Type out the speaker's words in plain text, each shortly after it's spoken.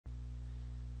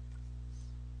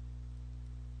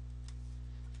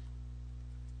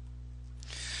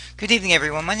Good evening,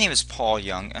 everyone. My name is Paul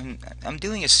Young, and I'm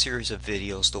doing a series of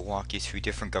videos to walk you through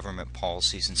different government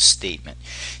policies and statement.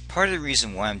 Part of the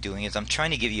reason why I'm doing it is I'm trying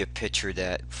to give you a picture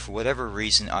that, for whatever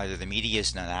reason, either the media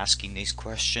is not asking these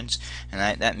questions,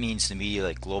 and that means the media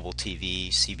like Global TV,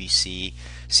 CBC,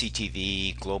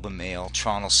 CTV, Globe and Mail,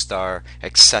 Toronto Star,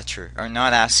 etc., are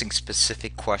not asking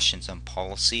specific questions on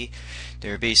policy.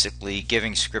 They're basically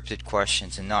giving scripted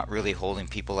questions and not really holding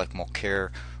people like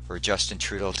Mulcair or Justin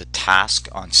Trudeau to task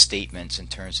on statements in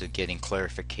terms of getting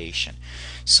clarification.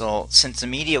 So since the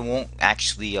media won't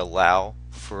actually allow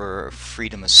for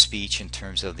freedom of speech in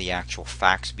terms of the actual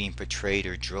facts being portrayed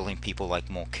or drilling people like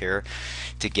Mulcair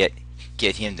to get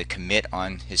him to commit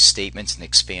on his statements and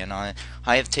expand on it,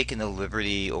 I have taken the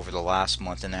liberty over the last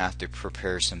month and a half to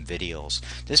prepare some videos.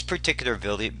 This particular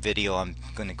video I'm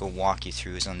going to go walk you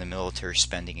through is on the military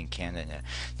spending in Canada.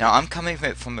 Now, I'm coming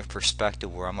from a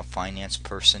perspective where I'm a finance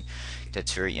person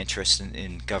that's very interested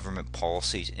in government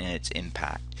policies and its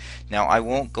impact. Now, I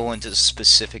won't go into the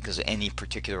specifics of any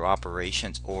particular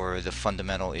operations or the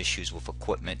fundamental issues with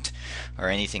equipment or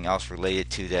anything else related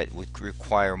to that would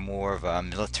require more of a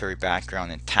military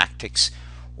background and tactics,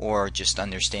 or just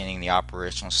understanding the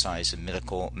operational size of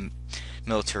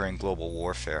military and global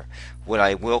warfare. What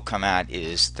I will come at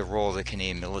is the role of the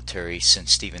Canadian military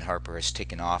since Stephen Harper has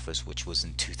taken office, which was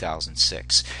in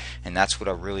 2006, and that's what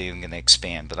I really am going to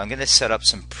expand. But I'm going to set up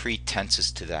some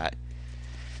pretenses to that.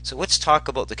 So let's talk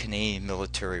about the Canadian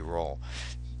military role.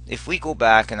 If we go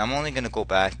back, and I'm only going to go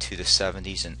back to the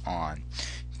 70s and on,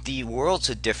 the world's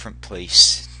a different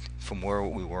place from where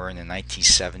we were in the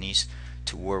 1970s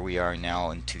to where we are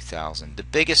now in 2000. The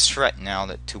biggest threat now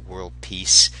to world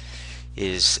peace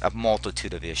is a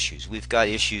multitude of issues. We've got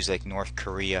issues like North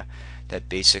Korea, that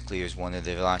basically is one of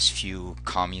the last few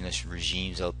communist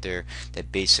regimes out there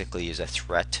that basically is a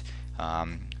threat,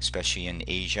 especially in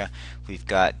Asia. We've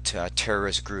got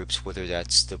terrorist groups, whether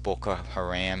that's the Boko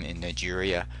Haram in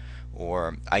Nigeria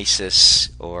or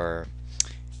ISIS or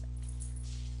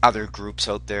other groups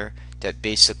out there that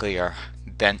basically are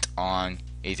bent on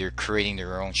either creating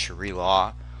their own Sharia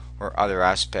law or other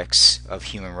aspects of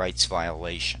human rights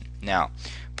violation. Now,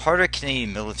 part of the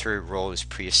Canadian military role is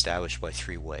pre-established by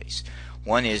three ways.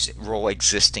 One is role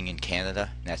existing in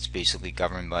Canada, and that's basically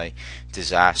governed by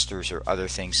disasters or other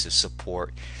things to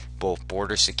support both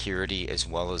border security as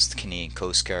well as the Canadian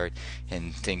Coast Guard,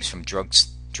 and things from drugs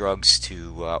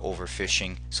to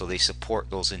overfishing, so they support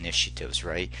those initiatives,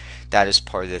 right? That is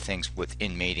part of the things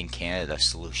within Made in Canada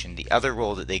solution. The other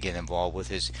role that they get involved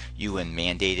with is UN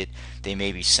mandated. They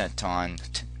may be sent on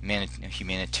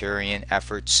humanitarian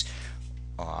efforts,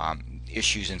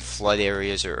 issues in flood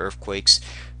areas or earthquakes.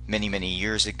 Many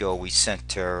years ago, we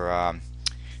sent our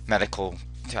medical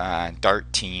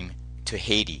DART team to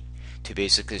Haiti to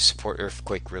basically support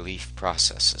earthquake relief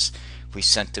processes. We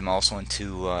sent them also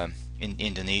into in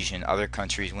Indonesia and other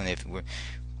countries when they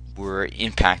were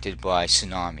impacted by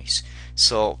tsunamis.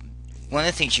 So one of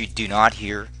the things you do not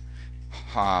hear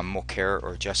Mulcair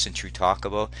or Justin Trudeau talk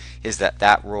about is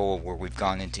that role where we've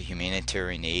gone into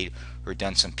humanitarian aid or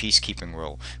done some peacekeeping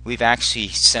role. We've actually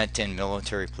sent in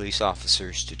military police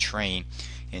officers to train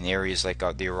in areas like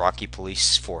the Iraqi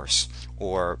police force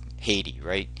or Haiti,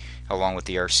 right, along with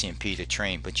the RCMP to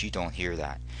train, but you don't hear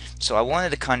that. So I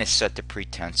wanted to kind of set the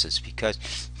pretenses,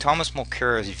 because Thomas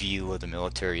Mulcair's view of the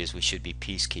military is we should be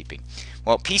peacekeeping.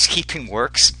 Well, peacekeeping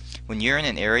works when you're in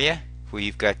an area where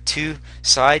you've got two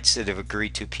sides that have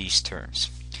agreed to peace terms.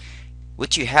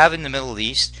 What you have in the Middle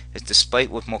East is, despite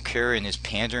what Mulcair and his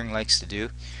pandering likes to do,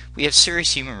 we have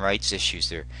serious human rights issues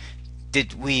there.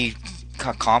 Did we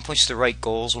accomplish the right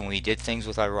goals when we did things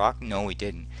with Iraq? No, we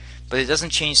didn't. But it doesn't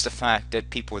change the fact that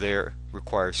people there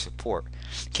require support.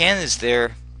 Canada's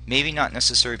there, maybe not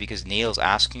necessarily because NATO's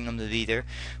asking them to be there,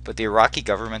 but the Iraqi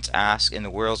government's asked and the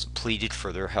world's pleaded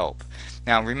for their help.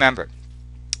 Now remember,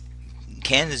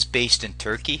 Canada's based in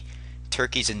Turkey.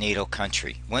 Turkey's a NATO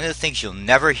country. One of the things you'll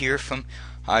never hear from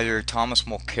either Thomas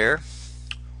Mulcair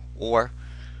or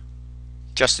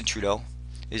Justin Trudeau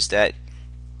is that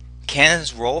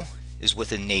Canada's role is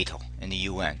within NATO and the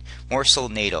UN, more so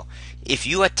NATO. If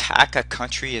you attack a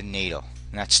country in NATO,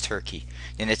 and that's Turkey,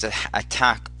 then it's an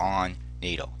attack on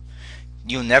NATO.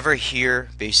 You'll never hear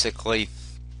basically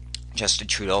Justin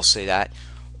Trudeau say that,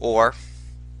 or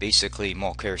basically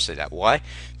Mulcair say that. Why?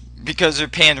 Because they're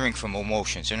pandering from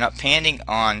emotions. They're not pandering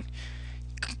on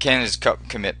Canada's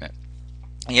commitment.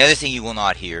 And the other thing you will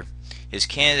not hear is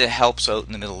Canada helps out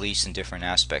in the Middle East in different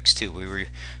aspects too. We were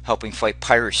helping fight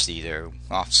piracy there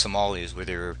off Somalia, where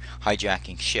they were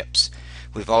hijacking ships.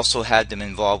 We've also had them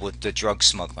involved with the drug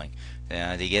smuggling.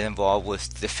 They get involved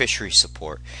with the fishery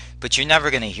support, but you're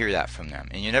never going to hear that from them,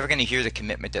 and you're never going to hear the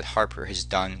commitment that Harper has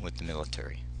done with the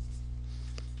military.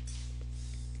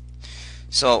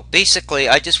 So basically,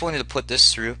 I just wanted to put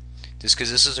this through, just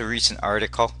because this is a recent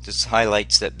article. This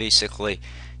highlights that basically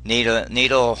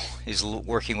NATO is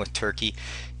working with Turkey.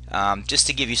 Just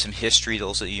to give you some history,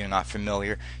 those of you who are not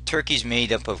familiar, Turkey's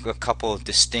made up of a couple of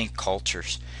distinct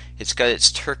cultures. It's got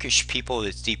its Turkish people,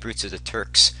 its deep roots of the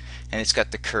Turks, and it's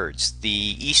got the Kurds. The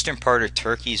eastern part of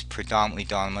Turkey is predominantly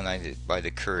dominated by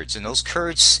the Kurds, and those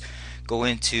Kurds go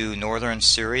into northern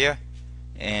Syria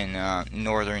and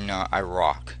northern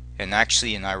Iraq. And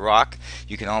actually in Iraq,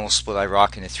 you can almost split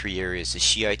Iraq into three areas: the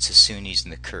Shiites, the Sunnis,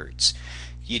 and the Kurds.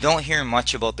 You don't hear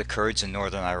much about the Kurds in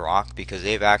northern Iraq because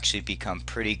they've actually become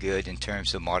pretty good in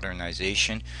terms of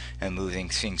modernization and moving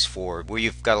things forward. Where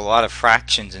you've got a lot of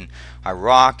fractions in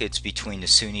Iraq, it's between the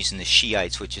Sunnis and the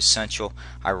Shiites, which is central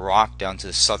Iraq down to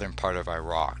the southern part of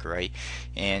Iraq, right?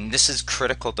 And this is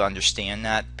critical to understand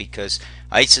that, because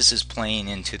ISIS is playing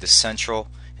into the central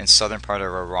and southern part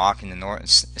of Iraq and the north,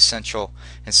 central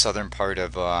and southern part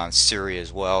of Syria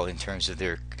as well, in terms of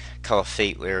their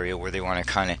caliphate area, where they want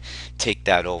to kind of take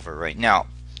that over right now.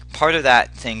 Part of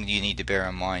that thing you need to bear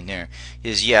in mind there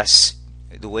is, yes,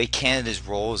 the way Canada's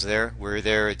role is there, we're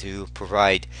there to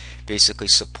provide basically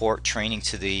support training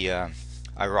to the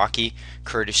Iraqi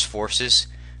Kurdish forces.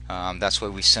 That's why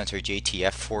we sent our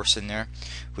JTF force in there.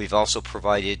 We've also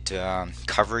provided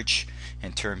coverage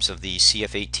in terms of the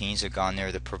CF-18s have gone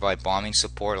there to provide bombing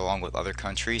support along with other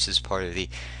countries as part of the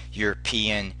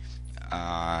European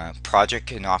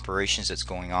project and operations that's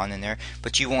going on in there.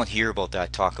 But you won't hear about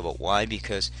that talk about why,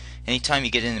 because anytime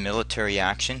you get into military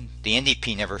action, the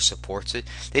NDP never supports it.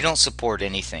 They don't support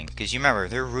anything, because you remember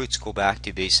their roots go back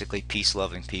to basically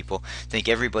peace-loving people, think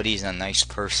everybody's a nice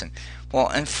person. Well,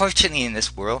 unfortunately in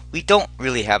this world, we don't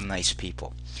really have nice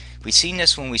people. We've seen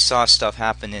this when we saw stuff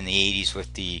happen in the 80s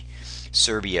with the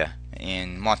Serbia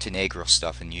and Montenegro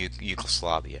stuff in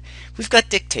Yugoslavia. We've got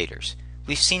dictators.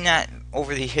 We've seen that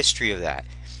over the history of that.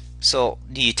 So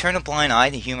do you turn a blind eye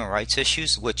to human rights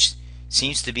issues, which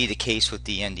seems to be the case with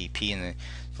the NDP and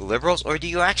the Liberals, or do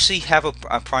you actually have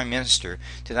a Prime Minister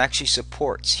that actually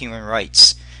supports human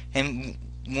rights and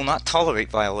will not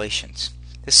tolerate violations?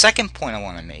 The second point I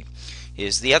want to make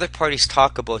is the other parties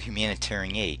talk about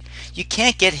humanitarian aid. You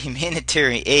can't get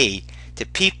humanitarian aid to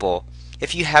people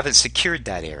if you haven't secured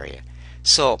that area.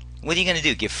 So what are you going to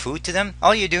do? Give food to them?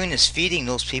 All you're doing is feeding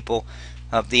those people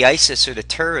of the ISIS or the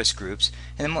terrorist groups,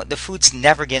 and the food's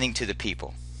never getting to the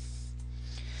people.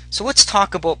 So let's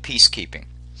talk about peacekeeping.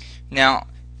 Now,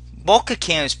 bulk of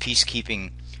Canada's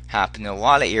peacekeeping happened in a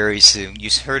lot of areas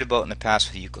you've heard about in the past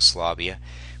with Yugoslavia.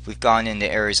 We've gone into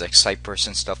areas like Cyprus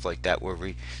and stuff like that, where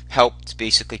we helped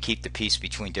basically keep the peace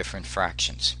between different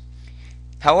fractions.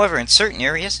 However, in certain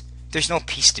areas, there's no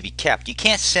peace to be kept. You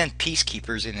can't send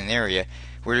peacekeepers in an area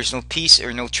where there's no peace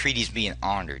or no treaties being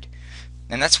honored.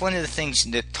 And that's one of the things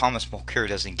that Thomas Mulcair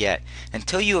doesn't get.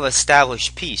 Until you have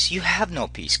established peace, you have no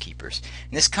peacekeepers.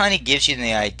 And this kind of gives you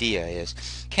the idea is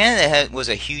Canada was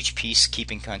a huge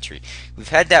peacekeeping country. We've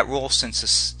had that role since the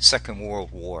Second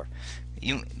World War.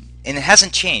 And it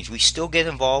hasn't changed. We still get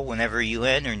involved whenever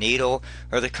UN or NATO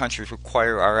or other countries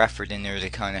require our effort in there to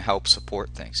kind of help support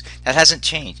things. That hasn't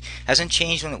changed. Hasn't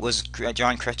changed when it was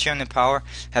John Chrétien in power.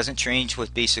 Hasn't changed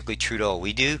with basically Trudeau.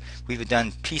 We've done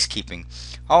peacekeeping.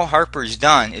 All Harper's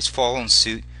done is follow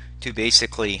suit to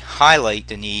basically highlight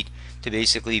the need to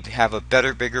basically have a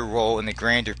better, bigger role in the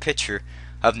grander picture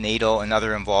of NATO and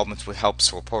other involvements with help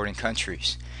supporting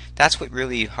countries. That's what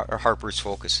really Harper's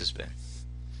focus has been.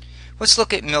 Let's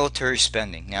look at military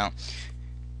spending. Now,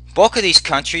 bulk of these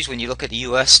countries, when you look at the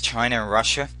US, China, and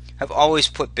Russia, have always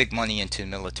put big money into the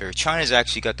military. China's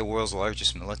actually got the world's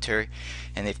largest military,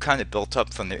 and they've kind of built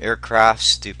up from their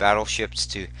aircrafts to battleships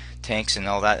to tanks and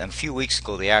all that. And a few weeks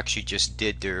ago, they actually just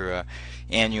did their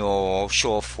annual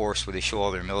show of force where they show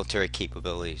all their military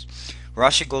capabilities.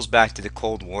 Russia goes back to the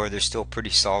Cold War. They're still pretty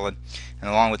solid,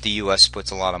 and along with the US, puts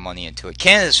a lot of money into it.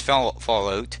 Canada's fall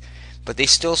out, but they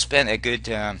still spent a good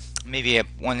maybe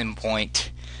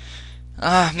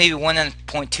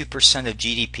 1.2% of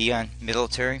GDP on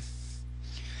military.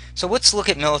 So let's look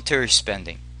at military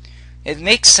spending. It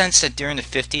makes sense that during the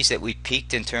 50s that we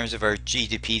peaked in terms of our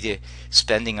GDP to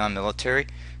spending on military.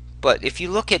 But if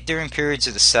you look at during periods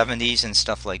of the 70s and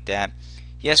stuff like that,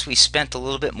 yes, we spent a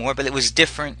little bit more, but it was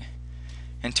different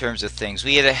in terms of things.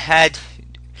 We had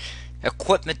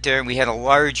equipment there, and we had a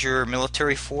larger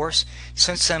military force.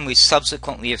 Since then, we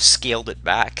subsequently have scaled it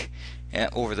back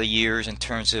over the years in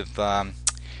terms of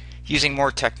using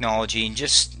more technology and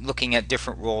just looking at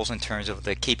different roles in terms of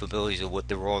the capabilities of what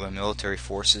the role of the military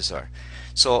forces are.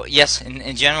 So yes,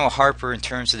 in general, Harper, in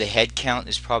terms of the head count,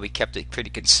 has probably kept it pretty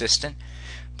consistent,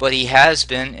 but he has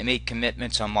been and made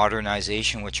commitments on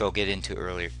modernization, which I'll get into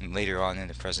later on in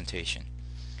the presentation.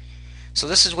 So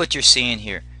this is what you're seeing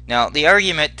here. Now, the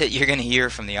argument that you're going to hear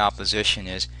from the opposition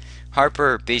is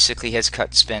Harper basically has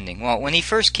cut spending. Well, when he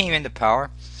first came into power,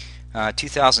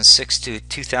 2006 to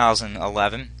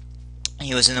 2011,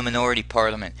 he was in a minority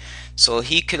parliament, so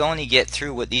he could only get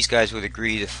through what these guys would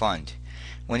agree to fund.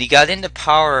 When he got into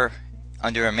power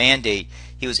under a mandate,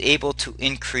 he was able to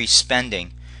increase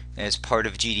spending as part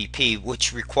of GDP,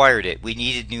 which required it. We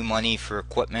needed new money for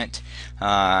equipment,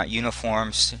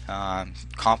 uniforms,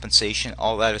 compensation,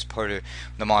 all that is part of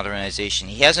the modernization.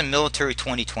 He has a military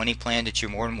 2020 plan that you're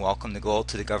more than welcome to go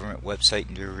to the government website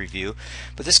and do a review.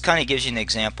 But this kind of gives you an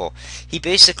example. He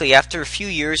basically, after a few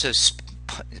years of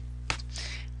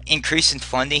increase in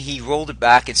funding, he rolled it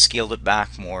back and scaled it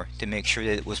back more to make sure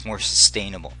that it was more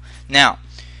sustainable. Now,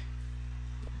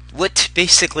 what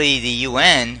basically the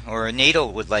UN or NATO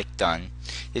would like done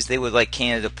is they would like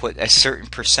Canada to put a certain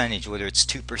percentage, whether it's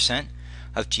 2%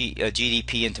 of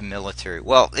GDP, into military.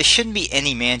 Well, there shouldn't be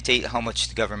any mandate how much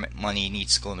the government money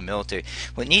needs to go in the military.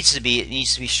 What it needs to be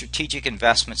strategic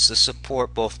investments to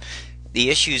support both the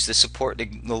issues that support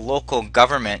the local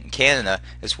government in Canada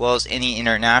as well as any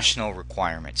international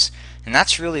requirements. And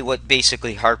that's really what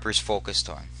basically Harper's focused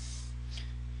on.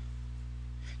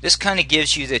 This kind of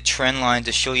gives you the trend line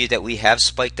to show you that we have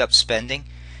spiked up spending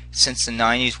since the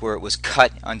 90s, where it was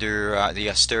cut under the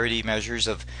austerity measures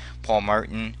of Paul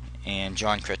Martin and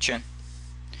John Chrétien.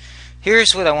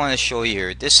 Here's what I want to show you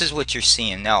here. This is what you're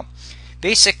seeing. Now,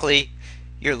 basically,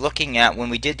 you're looking at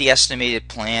when we did the estimated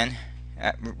plan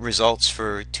results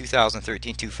for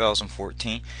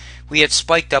 2013-2014, we had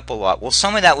spiked up a lot. Well,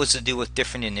 some of that was to do with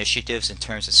different initiatives in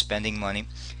terms of spending money.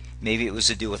 Maybe it was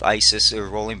to do with ISIS or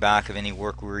rolling back of any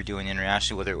work we were doing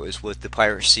internationally, whether it was with the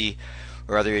piracy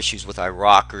or other issues with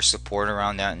Iraq or support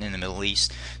around that in the Middle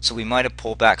East. So we might have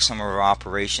pulled back some of our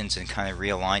operations and kind of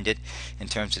realigned it in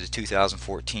terms of the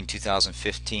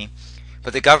 2014-2015.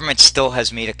 But the government still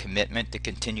has made a commitment to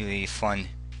continually fund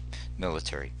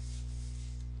military.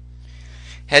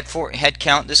 Head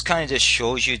count, this kind of just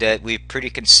shows you that we're pretty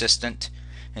consistent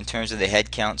in terms of the head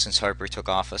count since Harper took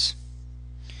office.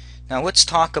 Now let's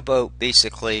talk about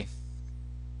basically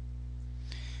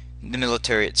the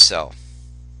military itself.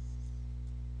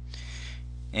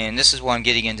 And this is why I'm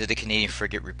getting into the Canadian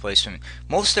frigate replacement.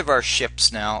 Most of our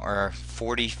ships now are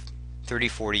 30,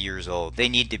 40 years old. They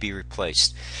need to be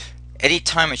replaced.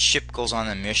 Anytime a ship goes on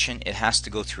a mission, it has to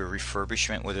go through a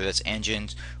refurbishment, whether that's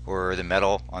engines or the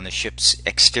metal on the ship's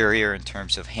exterior in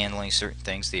terms of handling certain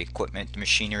things, the equipment, the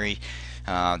machinery,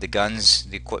 the guns,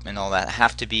 the equipment, all that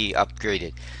have to be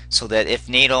upgraded, so that if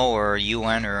NATO or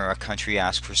UN or a country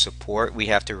asks for support, we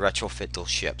have to retrofit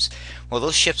those ships. Well,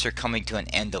 those ships are coming to an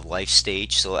end of life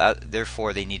stage, so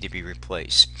therefore they need to be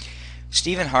replaced.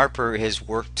 Stephen Harper has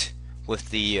worked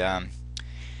with the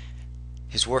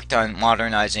has worked on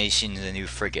modernization of the new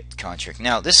frigate contract.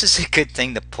 Now, this is a good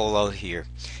thing to pull out here.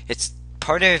 It's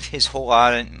part of his whole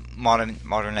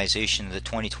modernization of the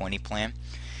 2020 plan.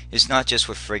 It's not just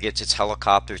with frigates, it's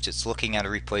helicopters, it's looking at a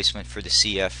replacement for the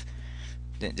CF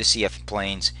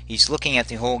planes. He's looking at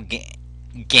the whole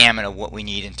gamut of what we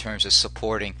need in terms of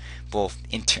supporting both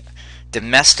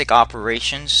domestic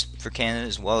operations for Canada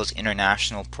as well as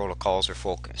international protocols or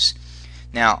focus.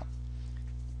 Now,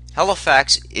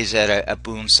 Halifax is at a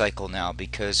boom cycle now,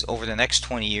 because over the next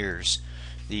 20 years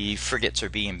the frigates are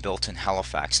being built in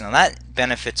Halifax. Now that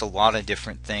benefits a lot of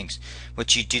different things.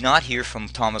 What you do not hear from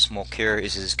Thomas Mulcair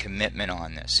is his commitment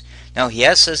on this. Now he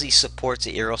says he supports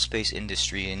the aerospace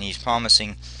industry, and he's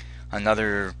promising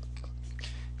another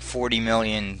 $40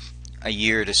 million a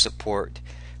year to support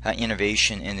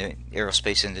innovation in the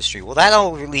aerospace industry. Well, that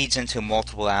all leads into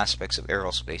multiple aspects of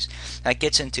aerospace. That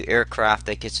gets into aircraft,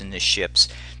 that gets into ships,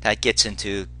 that gets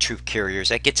into troop carriers,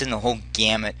 that gets in the whole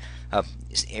gamut of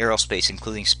aerospace,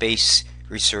 including space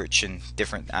research and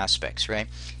different aspects, right?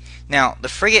 Now, the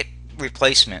frigate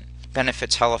replacement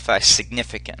benefits Halifax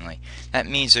significantly. That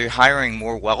means they're hiring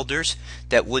more welders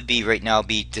that would be right now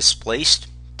be displaced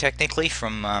technically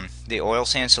from the oil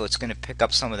sands, so it's going to pick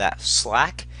up some of that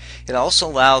slack. It also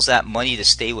allows that money to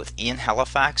stay within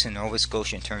Halifax and Nova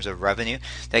Scotia in terms of revenue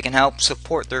that can help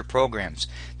support their programs.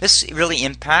 This really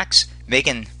impacts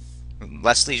Megan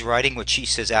Leslie's riding, which she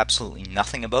says absolutely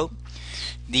nothing about.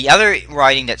 The other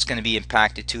riding that's going to be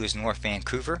impacted too is North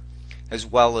Vancouver, as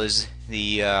well as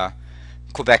the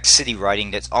Quebec City riding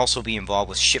that's also be involved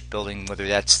with shipbuilding, whether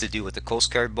that's to do with the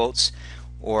Coast Guard boats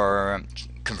or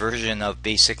conversion of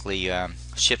basically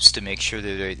ships to make sure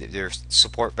that they're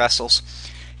support vessels.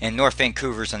 And North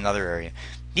Vancouver is another area.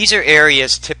 These are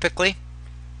areas typically,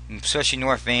 especially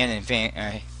North Van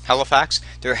and Halifax,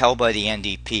 they're held by the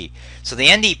NDP. So the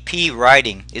NDP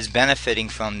riding is benefiting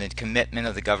from the commitment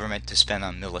of the government to spend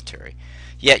on military.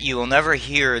 Yet you will never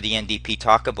hear the NDP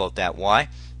talk about that. Why?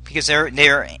 Because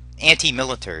they're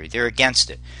anti-military. They're against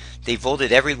it. They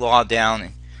voted every law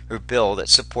down or bill that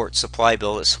supports supply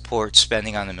bill that supports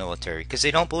spending on the military because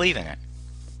they don't believe in it.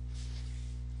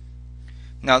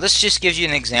 Now this just gives you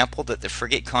an example that the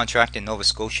frigate contract in Nova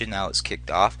Scotia now is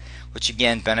kicked off, which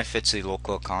again benefits the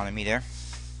local economy there.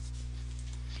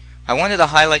 I wanted to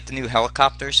highlight the new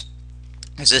helicopters,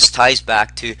 as this ties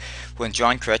back to when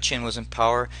John Chrétien was in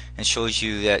power and shows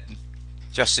you that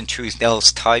Justin Trudeau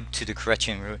is tied to the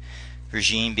Chrétien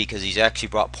regime because he's actually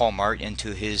brought Paul Martin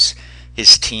into his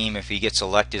team if he gets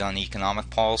elected on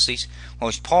economic policies.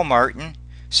 Well, Paul Martin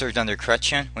served under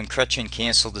Chrétien when Chrétien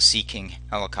canceled the Sea King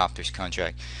helicopters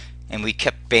contract, and we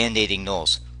kept band-aiding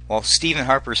those. While Stephen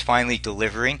Harper is finally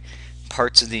delivering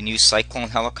parts of the new Cyclone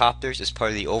helicopters as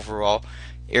part of the overall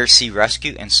air sea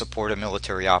rescue and support of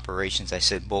military operations, I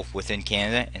said, both within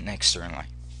Canada and externally.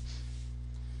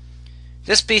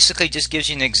 This basically just gives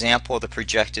you an example of the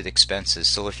projected expenses.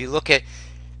 So if you look at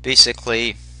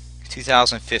basically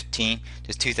 2015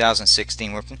 to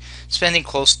 2016, we're spending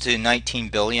close to 19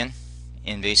 billion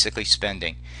in basically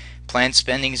spending. Planned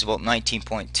spending is about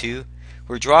 19.2.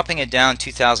 We're dropping it down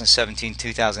 2017,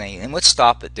 2008, and let's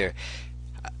stop it there.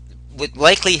 What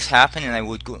likely happen, and I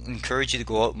would encourage you to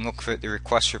go out and look for the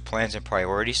requests for plans and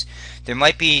priorities. There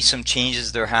might be some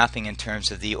changes that are happening in terms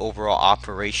of the overall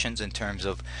operations, in terms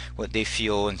of what they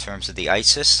feel in terms of the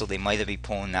ISIS, so they might be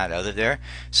pulling that out of there.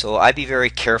 So I'd be very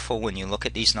careful when you look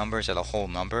at these numbers at a whole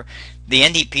number. The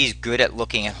NDP is good at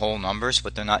looking at whole numbers,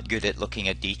 but they're not good at looking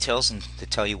at details and to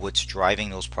tell you what's driving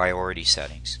those priority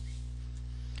settings.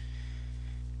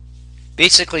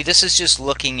 Basically, this is just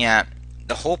looking at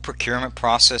the whole procurement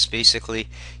process. Basically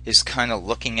is kind of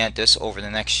looking at this over the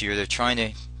next year. They're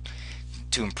trying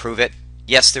to improve it.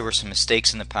 Yes, there were some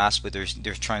mistakes in the past, but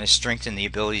they're trying to strengthen the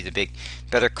ability to make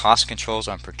better cost controls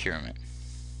on procurement.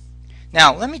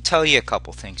 Now, let me tell you a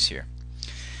couple things here.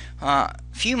 A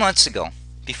few months ago,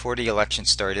 before the election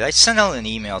started, I sent out an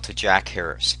email to Jack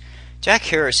Harris. Jack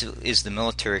Harris is the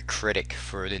military critic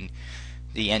for the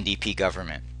NDP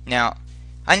government. Now,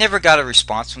 I never got a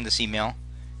response from this email,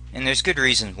 and there's good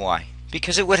reason why.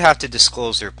 Because it would have to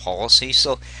disclose their policy.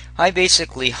 So I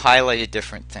basically highlighted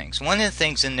different things. One of the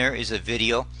things in there is a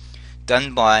video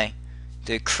done by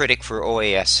the critic for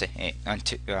OAS,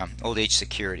 Old Age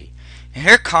Security. And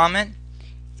her comment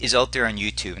is out there on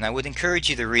YouTube, and I would encourage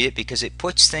you to read it because it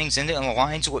puts things into and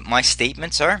aligns with what my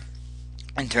statements are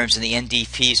in terms of the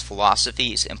NDP's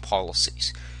philosophies and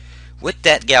policies. What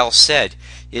that gal said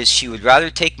is she would rather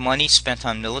take money spent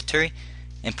on military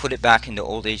and put it back into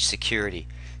old age security.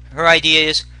 Her idea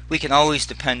is we can always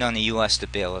depend on the U.S. to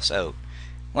bail us out.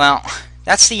 Well,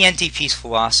 that's the NDP's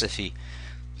philosophy.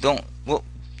 Don't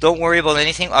worry about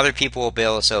anything. Other people will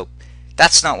bail us out.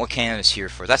 That's not what Canada's here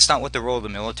for. That's not what the role of the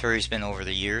military has been over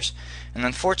the years. And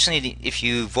unfortunately, if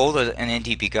you vote an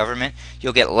NDP government,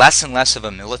 you'll get less and less of a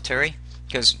military.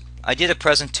 Because I did a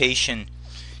presentation,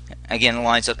 again, it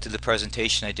lines up to the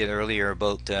presentation I did earlier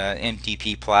about the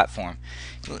NDP platform.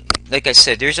 Like I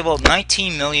said, there's about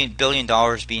 $19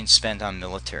 billion being spent on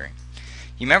military.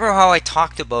 You remember how I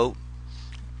talked about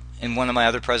in one of my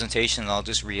other presentations, and I'll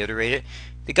just reiterate it,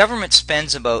 the government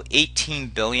spends about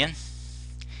 $18 billion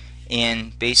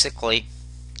in basically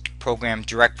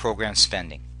direct program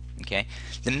spending. Okay,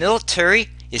 the military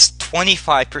is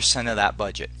 25% of that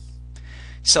budget.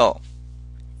 So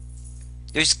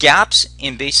there's gaps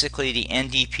in basically the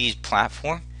NDP's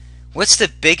platform. What's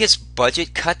the biggest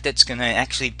budget cut that's going to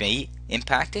actually be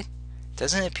impacted?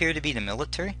 Doesn't appear to be the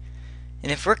military.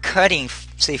 And if we're cutting,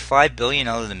 say, $5 billion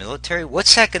out of the military,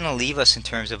 what's that going to leave us in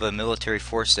terms of a military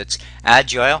force that's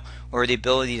agile or the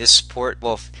ability to support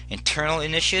both internal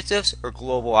initiatives or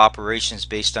global operations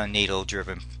based on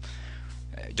NATO-driven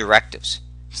directives?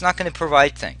 It's not going to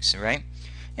provide things, right?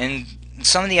 And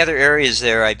some of the other areas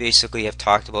there, I basically have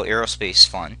talked about aerospace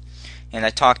fund, and I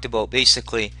talked about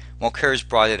basically, Mulcair's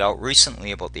brought it out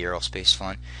recently about the aerospace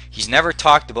fund. He's never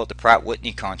talked about the Pratt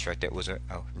Whitney contract that was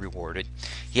rewarded.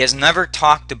 He has never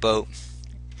talked about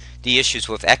the issues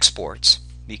with exports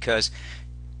because,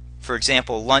 for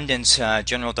example, London's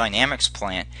General Dynamics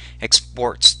plant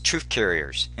exports troop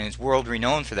carriers and is world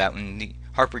renowned for that. When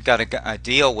Harper got a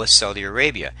deal with Saudi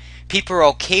Arabia. People are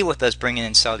okay with us bringing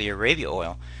in Saudi Arabia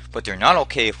oil, but they're not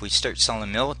okay if we start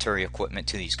selling military equipment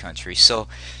to these countries. So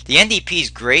the NDP is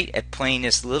great at playing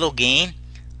this little game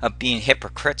of being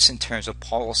hypocrites in terms of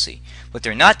policy. What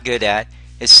they're not good at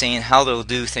is saying how they'll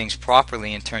do things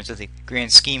properly in terms of the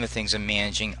grand scheme of things and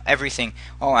managing everything,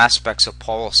 all aspects of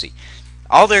policy.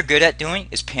 All they're good at doing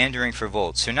is pandering for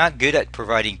votes. They're not good at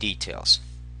providing details.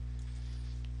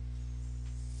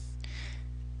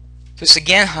 This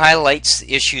again highlights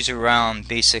the issues around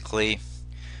basically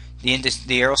the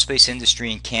aerospace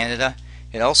industry in Canada.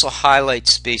 It also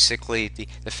highlights basically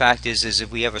the fact is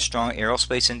if we have a strong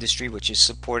aerospace industry which is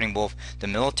supporting both the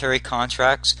military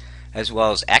contracts as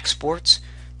well as exports,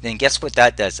 then guess what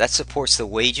that does? That supports the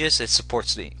wages, it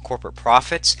supports the corporate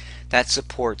profits, that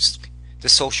supports the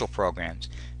social programs.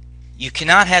 You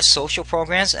cannot have social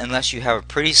programs unless you have a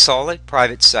pretty solid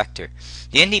private sector.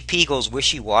 The NDP goes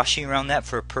wishy-washy around that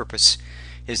for a purpose,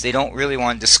 is they don't really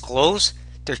want to disclose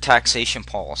their taxation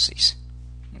policies.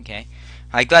 Okay,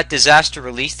 I got disaster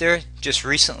relief there. Just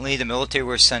recently the military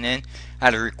were sent in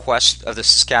at a request of the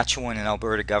Saskatchewan and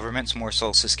Alberta governments, more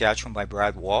so Saskatchewan by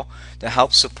Brad Wall, to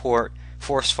help support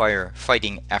forest fire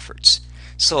fighting efforts.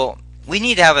 So we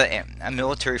need to have a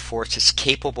military force that's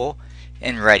capable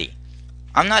and ready.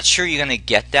 I'm not sure you're going to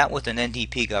get that with an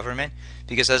NDP government,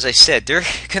 because as I said, they're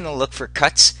going to look for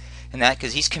cuts and that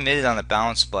because he's committed on a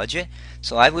balanced budget.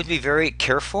 So I would be very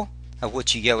careful of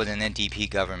what you get with an NDP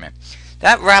government.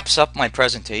 That wraps up my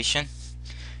presentation.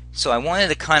 So I wanted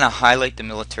to kind of highlight the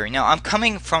military. Now I'm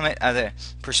coming from it as a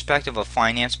perspective of a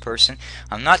finance person.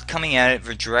 I'm not coming at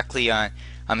it directly on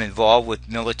I'm involved with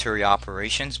military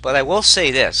operations, but I will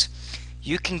say this.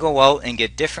 You can go out and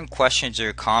get different questions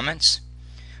or comments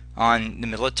on the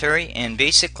military, and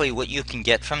basically what you can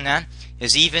get from that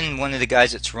is even one of the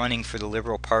guys that's running for the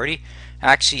Liberal Party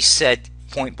actually said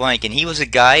point blank, and he was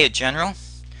a general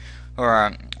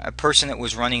or a person that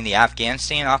was running the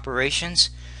Afghanistan operations,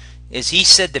 is he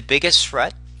said the biggest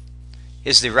threat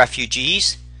is the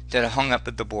refugees that are hung up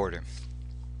at the border.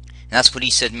 And that's what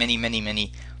he said many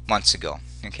months ago.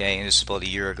 Okay, and this is about a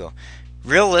year ago.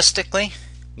 Realistically,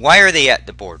 why are they at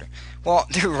the border? Well,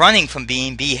 they're running from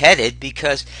being beheaded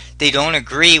because they don't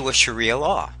agree with Sharia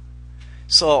law.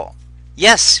 So,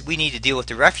 yes, we need to deal with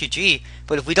the refugee,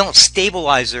 but if we don't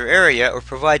stabilize their area or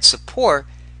provide support,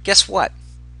 guess what?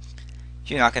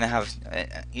 You're not going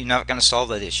to solve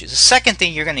that issue. The second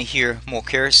thing you're going to hear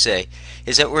Mulcair say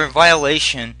is that we're in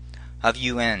violation of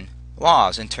UN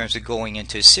laws in terms of going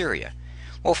into Syria.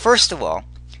 Well, first of all,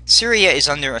 Syria is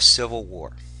under a civil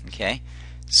war. Okay,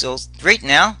 so right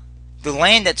now, the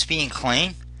land that's being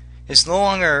claimed is no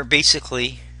longer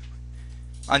basically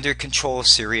under control of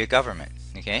Syria government.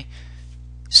 Okay,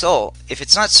 so if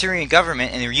it's not Syrian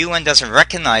government and the UN doesn't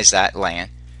recognize that land,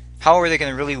 how are they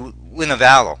going to really win a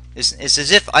battle? It's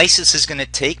as if ISIS is going to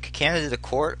take Canada to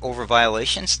court over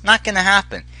violations. Not going to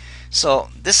happen. So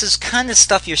this is kind of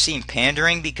stuff you're seeing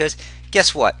pandering, because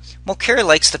guess what? Mulcair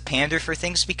likes to pander for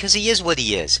things because he is what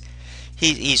he is.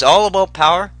 He's all about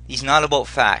power. He's not about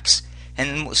facts.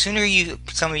 And the sooner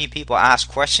some of you people ask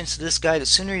questions to this guy, the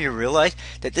sooner you realize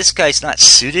that this guy's not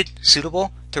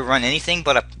suitable to run anything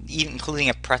but including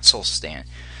a pretzel stand.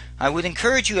 I would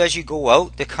encourage you as you go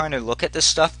out to kind of look at this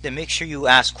stuff, to make sure you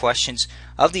ask questions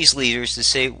of these leaders to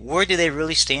say where do they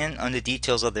really stand on the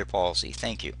details of their policy.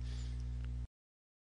 Thank you.